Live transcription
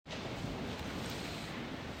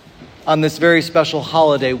On this very special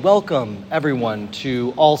holiday, welcome everyone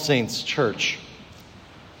to All Saints Church.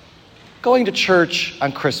 Going to church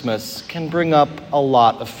on Christmas can bring up a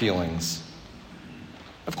lot of feelings.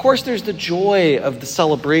 Of course, there's the joy of the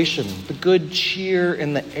celebration, the good cheer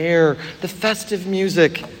in the air, the festive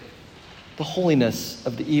music, the holiness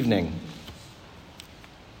of the evening.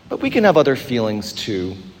 But we can have other feelings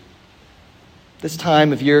too. This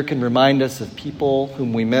time of year can remind us of people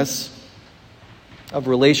whom we miss, of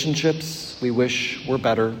relationships we wish were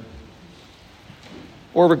better,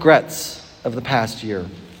 or regrets of the past year.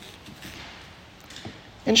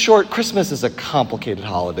 In short, Christmas is a complicated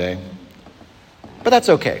holiday, but that's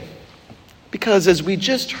okay. Because as we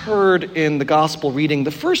just heard in the gospel reading,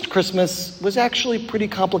 the first Christmas was actually pretty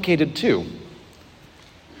complicated too.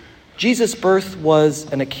 Jesus' birth was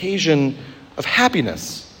an occasion of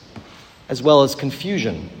happiness, as well as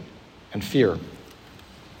confusion and fear.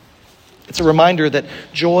 It's a reminder that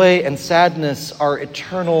joy and sadness are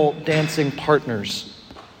eternal dancing partners.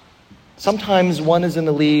 Sometimes one is in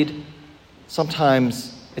the lead,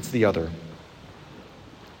 sometimes it's the other.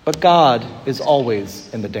 But God is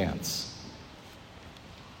always in the dance.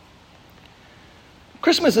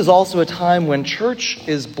 Christmas is also a time when church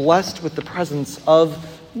is blessed with the presence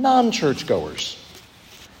of non-churchgoers.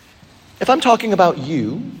 If I'm talking about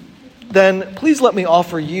you, then please let me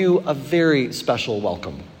offer you a very special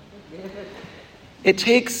welcome. It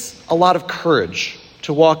takes a lot of courage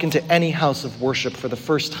to walk into any house of worship for the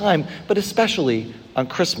first time, but especially on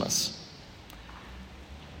Christmas.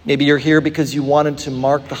 Maybe you're here because you wanted to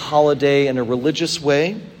mark the holiday in a religious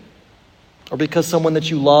way, or because someone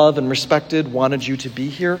that you love and respected wanted you to be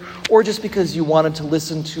here, or just because you wanted to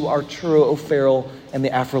listen to Arturo O'Farrell and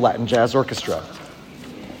the Afro-Latin Jazz Orchestra.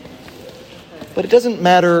 But it doesn't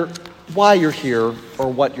matter why you're here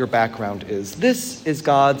or what your background is. This is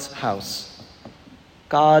God's house.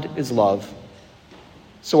 God is love.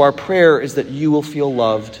 So our prayer is that you will feel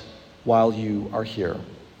loved while you are here.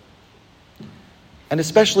 And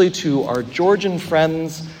especially to our Georgian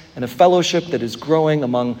friends and a fellowship that is growing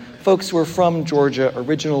among folks who are from Georgia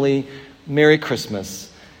originally, Merry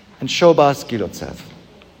Christmas and Shobas Gilotsev.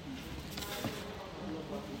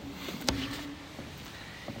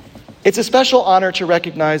 It's a special honor to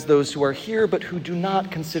recognize those who are here but who do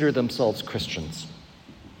not consider themselves Christians.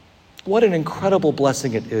 What an incredible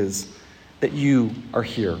blessing it is that you are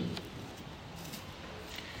here.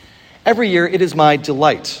 Every year, it is my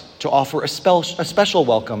delight to offer a special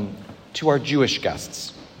welcome to our Jewish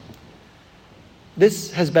guests.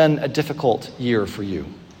 This has been a difficult year for you,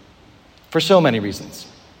 for so many reasons.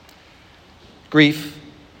 Grief,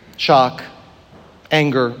 shock,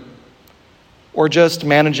 anger, or just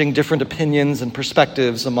managing different opinions and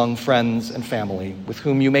perspectives among friends and family with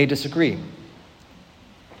whom you may disagree.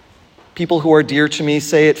 People who are dear to me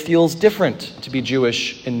say it feels different to be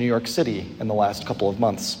Jewish in New York City in the last couple of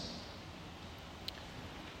months.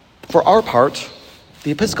 For our part,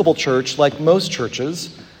 the Episcopal Church, like most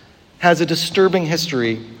churches, has a disturbing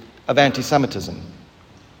history of anti-Semitism.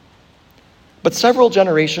 But several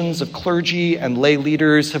generations of clergy and lay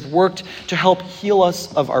leaders have worked to help heal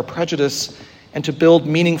us of our prejudice and to build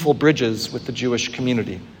meaningful bridges with the Jewish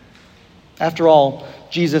community. After all,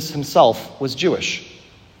 Jesus himself was Jewish.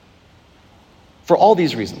 For all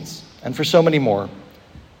these reasons, and for so many more,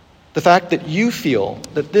 the fact that you feel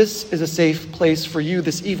that this is a safe place for you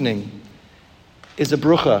this evening is a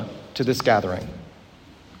brucha to this gathering.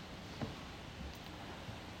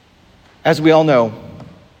 As we all know,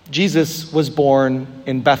 Jesus was born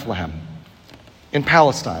in Bethlehem, in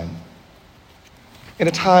Palestine, in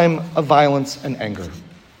a time of violence and anger.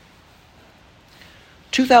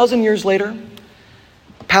 2,000 years later,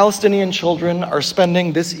 Palestinian children are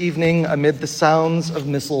spending this evening amid the sounds of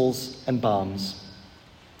missiles and bombs.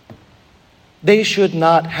 They should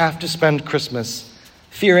not have to spend Christmas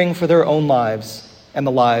fearing for their own lives and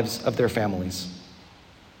the lives of their families.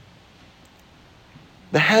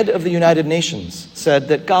 The head of the United Nations said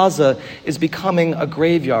that Gaza is becoming a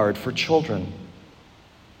graveyard for children.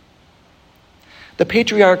 The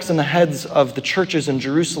patriarchs and the heads of the churches in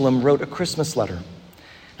Jerusalem wrote a Christmas letter,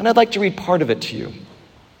 and I'd like to read part of it to you.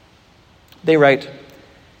 They write,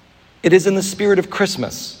 "It is in the spirit of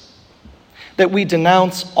Christmas that we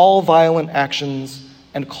denounce all violent actions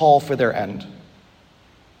and call for their end.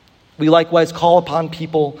 We likewise call upon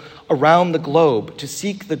people around the globe to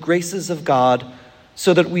seek the graces of God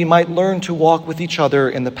so that we might learn to walk with each other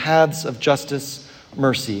in the paths of justice,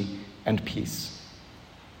 mercy, and peace."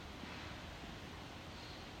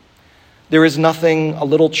 There is nothing a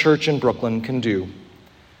little church in Brooklyn can do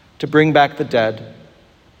to bring back the dead,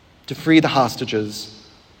 to free the hostages,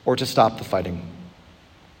 or to stop the fighting.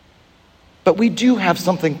 But we do have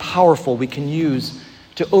something powerful we can use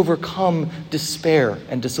to overcome despair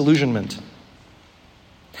and disillusionment.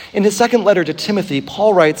 In his second letter to Timothy,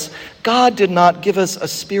 Paul writes, God did not give us a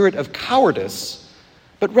spirit of cowardice,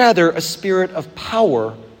 but rather a spirit of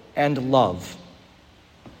power and love.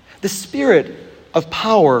 The spirit of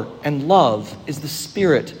power and love is the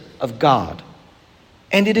Spirit of God,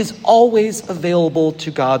 and it is always available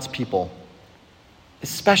to God's people,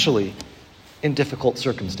 especially in difficult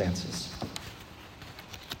circumstances.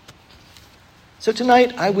 So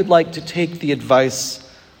tonight, I would like to take the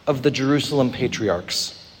advice of the Jerusalem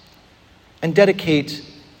patriarchs and dedicate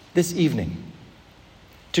this evening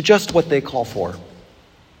to just what they call for.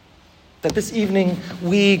 That this evening,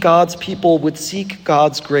 we, God's people, would seek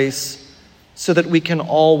God's grace so that we can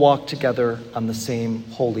all walk together on the same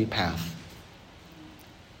holy path.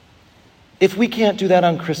 If we can't do that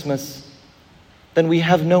on Christmas, then we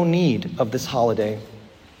have no need of this holiday.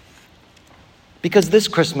 Because this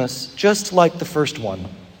Christmas, just like the first one,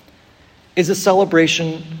 is a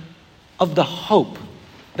celebration of the hope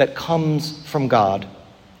that comes from God,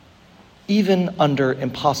 even under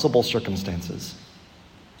impossible circumstances.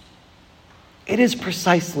 It is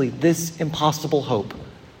precisely this impossible hope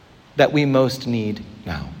that we most need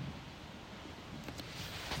now.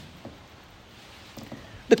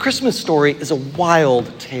 The Christmas story is a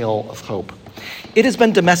wild tale of hope. It has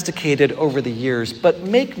been domesticated over the years, but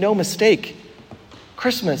make no mistake,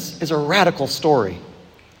 Christmas is a radical story.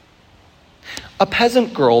 A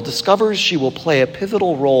peasant girl discovers she will play a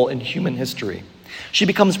pivotal role in human history. She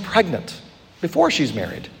becomes pregnant before she's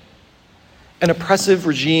married. An oppressive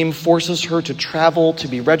regime forces her to travel to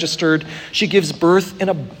be registered. She gives birth in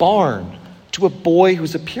a barn to a boy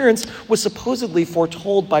whose appearance was supposedly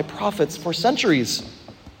foretold by prophets for centuries.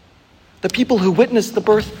 The people who witness the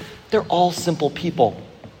birth, they're all simple people,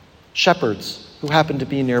 shepherds who happen to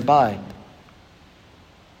be nearby.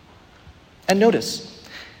 And notice,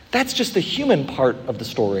 that's just the human part of the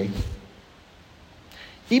story.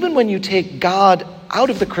 Even when you take God out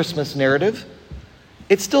of the Christmas narrative,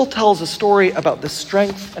 it still tells a story about the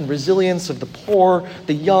strength and resilience of the poor,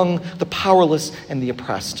 the young, the powerless, and the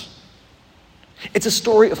oppressed. It's a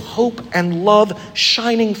story of hope and love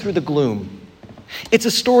shining through the gloom. It's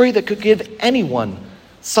a story that could give anyone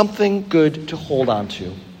something good to hold on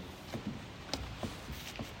to.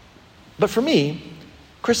 But for me,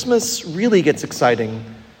 Christmas really gets exciting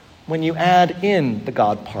when you add in the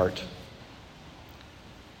God part.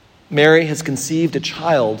 Mary has conceived a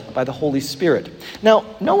child by the Holy Spirit. Now,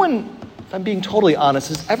 no one, if I'm being totally honest,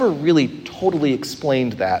 has ever really totally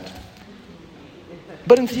explained that.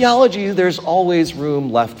 But in theology, there's always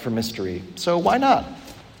room left for mystery. So why not?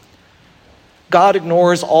 God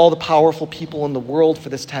ignores all the powerful people in the world for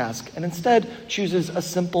this task and instead chooses a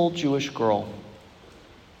simple Jewish girl.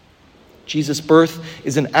 Jesus' birth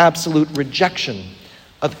is an absolute rejection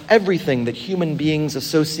of everything that human beings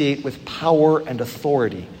associate with power and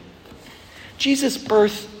authority. Jesus'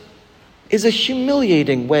 birth is a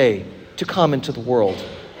humiliating way to come into the world.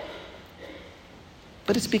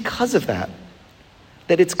 But it's because of that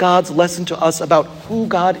it's God's lesson to us about who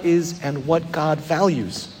God is and what God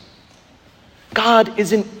values. God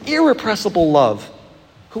is an irrepressible love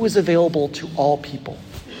who is available to all people.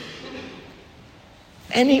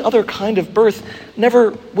 Any other kind of birth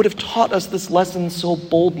never would have taught us this lesson so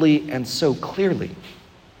boldly and so clearly.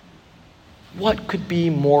 What could be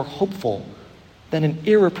more hopeful than an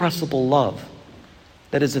irrepressible love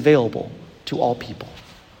that is available to all people?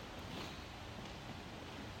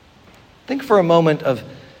 Think for a moment of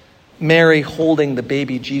Mary holding the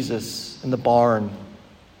baby Jesus in the barn.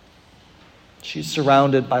 She's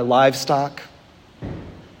surrounded by livestock.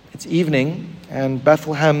 It's evening, and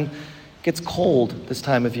Bethlehem gets cold this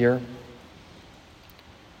time of year.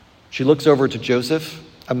 She looks over to Joseph,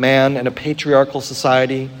 a man in a patriarchal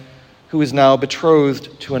society who is now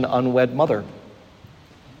betrothed to an unwed mother.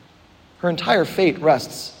 Her entire fate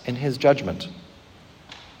rests in his judgment.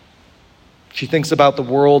 She thinks about the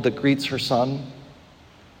world that greets her son,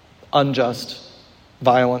 unjust,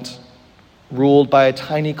 violent, ruled by a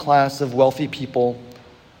tiny class of wealthy people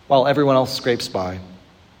while everyone else scrapes by.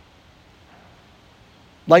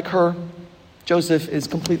 Like her, Joseph is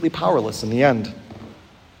completely powerless in the end,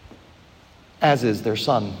 as is their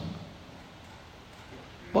son.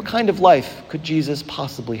 What kind of life could Jesus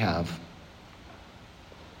possibly have?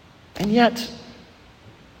 And yet,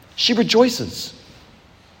 she rejoices.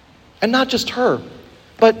 And not just her,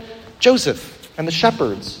 but Joseph and the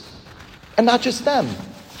shepherds. And not just them,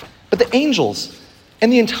 but the angels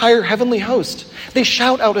and the entire heavenly host. They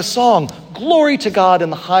shout out a song, "Glory to God in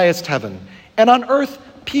the highest heaven, and on earth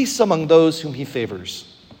peace among those whom he favors."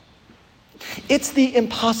 It's the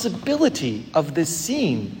impossibility of this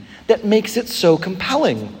scene that makes it so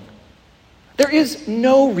compelling. There is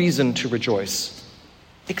no reason to rejoice,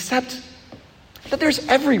 except that there's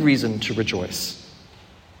every reason to rejoice.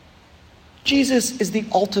 Jesus is the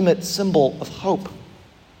ultimate symbol of hope.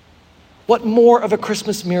 What more of a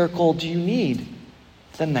Christmas miracle do you need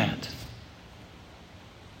than that?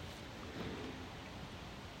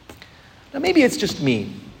 Now, maybe it's just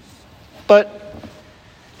me, but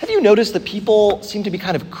have you noticed that people seem to be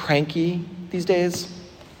kind of cranky these days?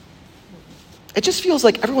 It just feels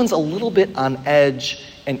like everyone's a little bit on edge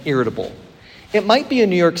and irritable. It might be a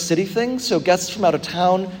New York City thing, so guests from out of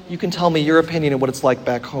town, you can tell me your opinion of what it's like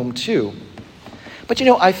back home too. But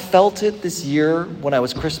I felt it this year when I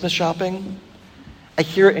was Christmas shopping. I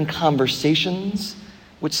hear it in conversations,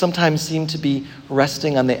 which sometimes seem to be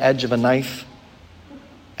resting on the edge of a knife.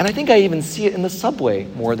 And I think I even see it in the subway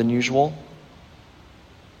more than usual.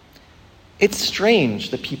 It's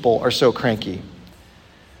strange that people are so cranky.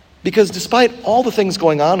 Because despite all the things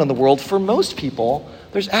going on in the world, for most people,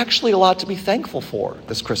 there's actually a lot to be thankful for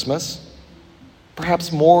this Christmas.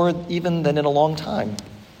 Perhaps more even than in a long time.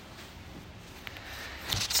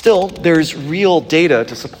 Still, there's real data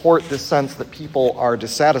to support this sense that people are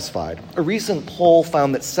dissatisfied. A recent poll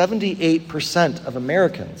found that 78% of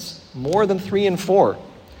Americans, more than 3 in 4,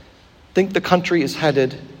 think the country is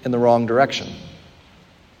headed in the wrong direction.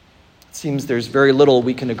 It seems there's very little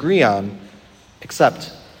we can agree on,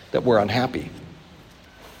 except that we're unhappy.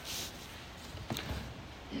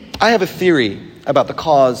 I have a theory about the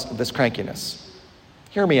cause of this crankiness.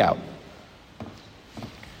 Hear me out.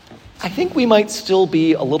 I think we might still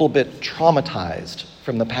be a little bit traumatized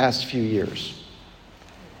from the past few years.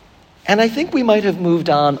 And I think we might have moved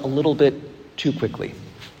on a little bit too quickly.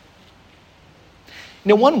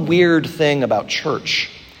 One weird thing about church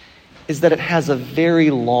is that it has a very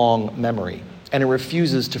long memory, and it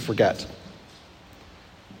refuses to forget.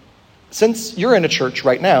 Since you're in a church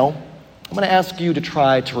right now, I'm going to ask you to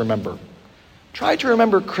try to remember. Try to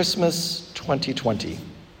remember Christmas 2020.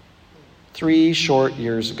 3 short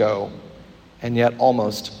years ago, and yet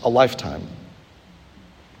almost a lifetime.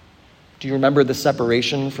 Do you remember the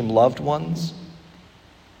separation from loved ones?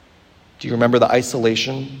 Do you remember the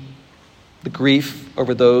isolation, the grief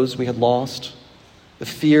over those we had lost, the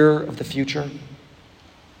fear of the future?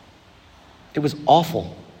 It was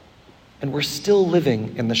awful, and we're still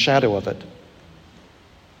living in the shadow of it.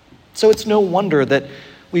 So it's no wonder that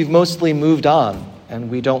we've mostly moved on, and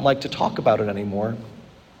we don't like to talk about it anymore.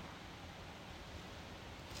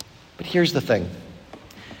 But here's the thing.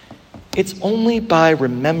 It's only by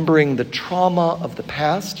remembering the trauma of the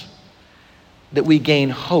past that we gain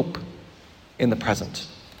hope in the present.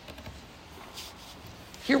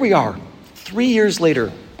 Here we are, 3 years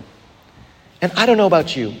later. And I don't know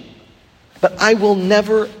about you, but I will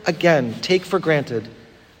never again take for granted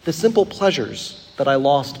the simple pleasures that I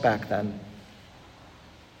lost back then.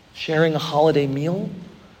 Sharing a holiday meal,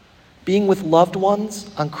 being with loved ones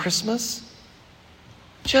on Christmas,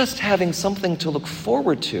 just having something to look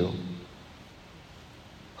forward to.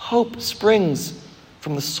 Hope springs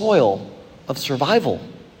from the soil of survival,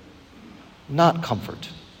 not comfort.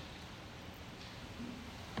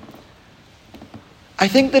 I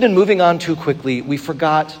think that in moving on too quickly, we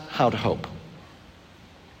forgot how to hope.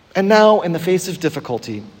 And now, in the face of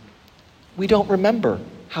difficulty, we don't remember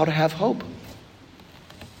how to have hope.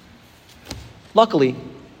 Luckily,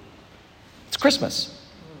 it's Christmas.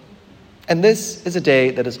 And this is a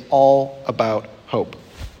day that is all about hope.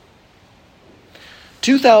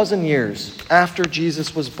 2,000 years after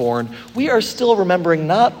Jesus was born, we are still remembering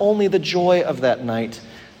not only the joy of that night,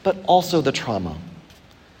 but also the trauma,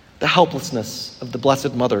 the helplessness of the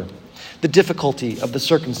Blessed Mother, the difficulty of the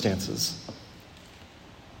circumstances.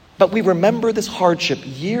 But we remember this hardship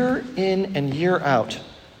year in and year out,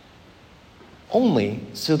 only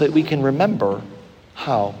so that we can remember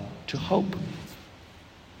how to hope.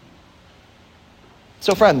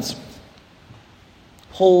 So friends,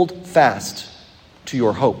 hold fast to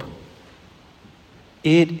your hope.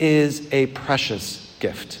 It is a precious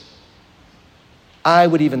gift. I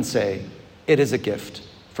would even say it is a gift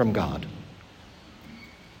from God.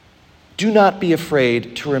 Do not be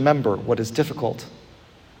afraid to remember what is difficult,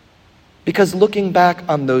 because looking back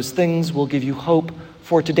on those things will give you hope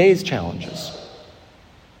for today's challenges.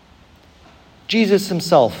 Jesus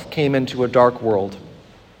himself came into a dark world,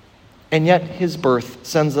 and yet his birth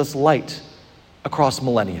sends us light across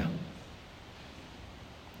millennia.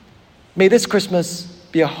 May this Christmas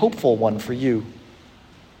be a hopeful one for you,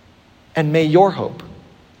 and may your hope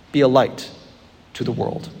be a light to the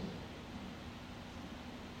world.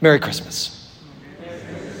 Merry Christmas.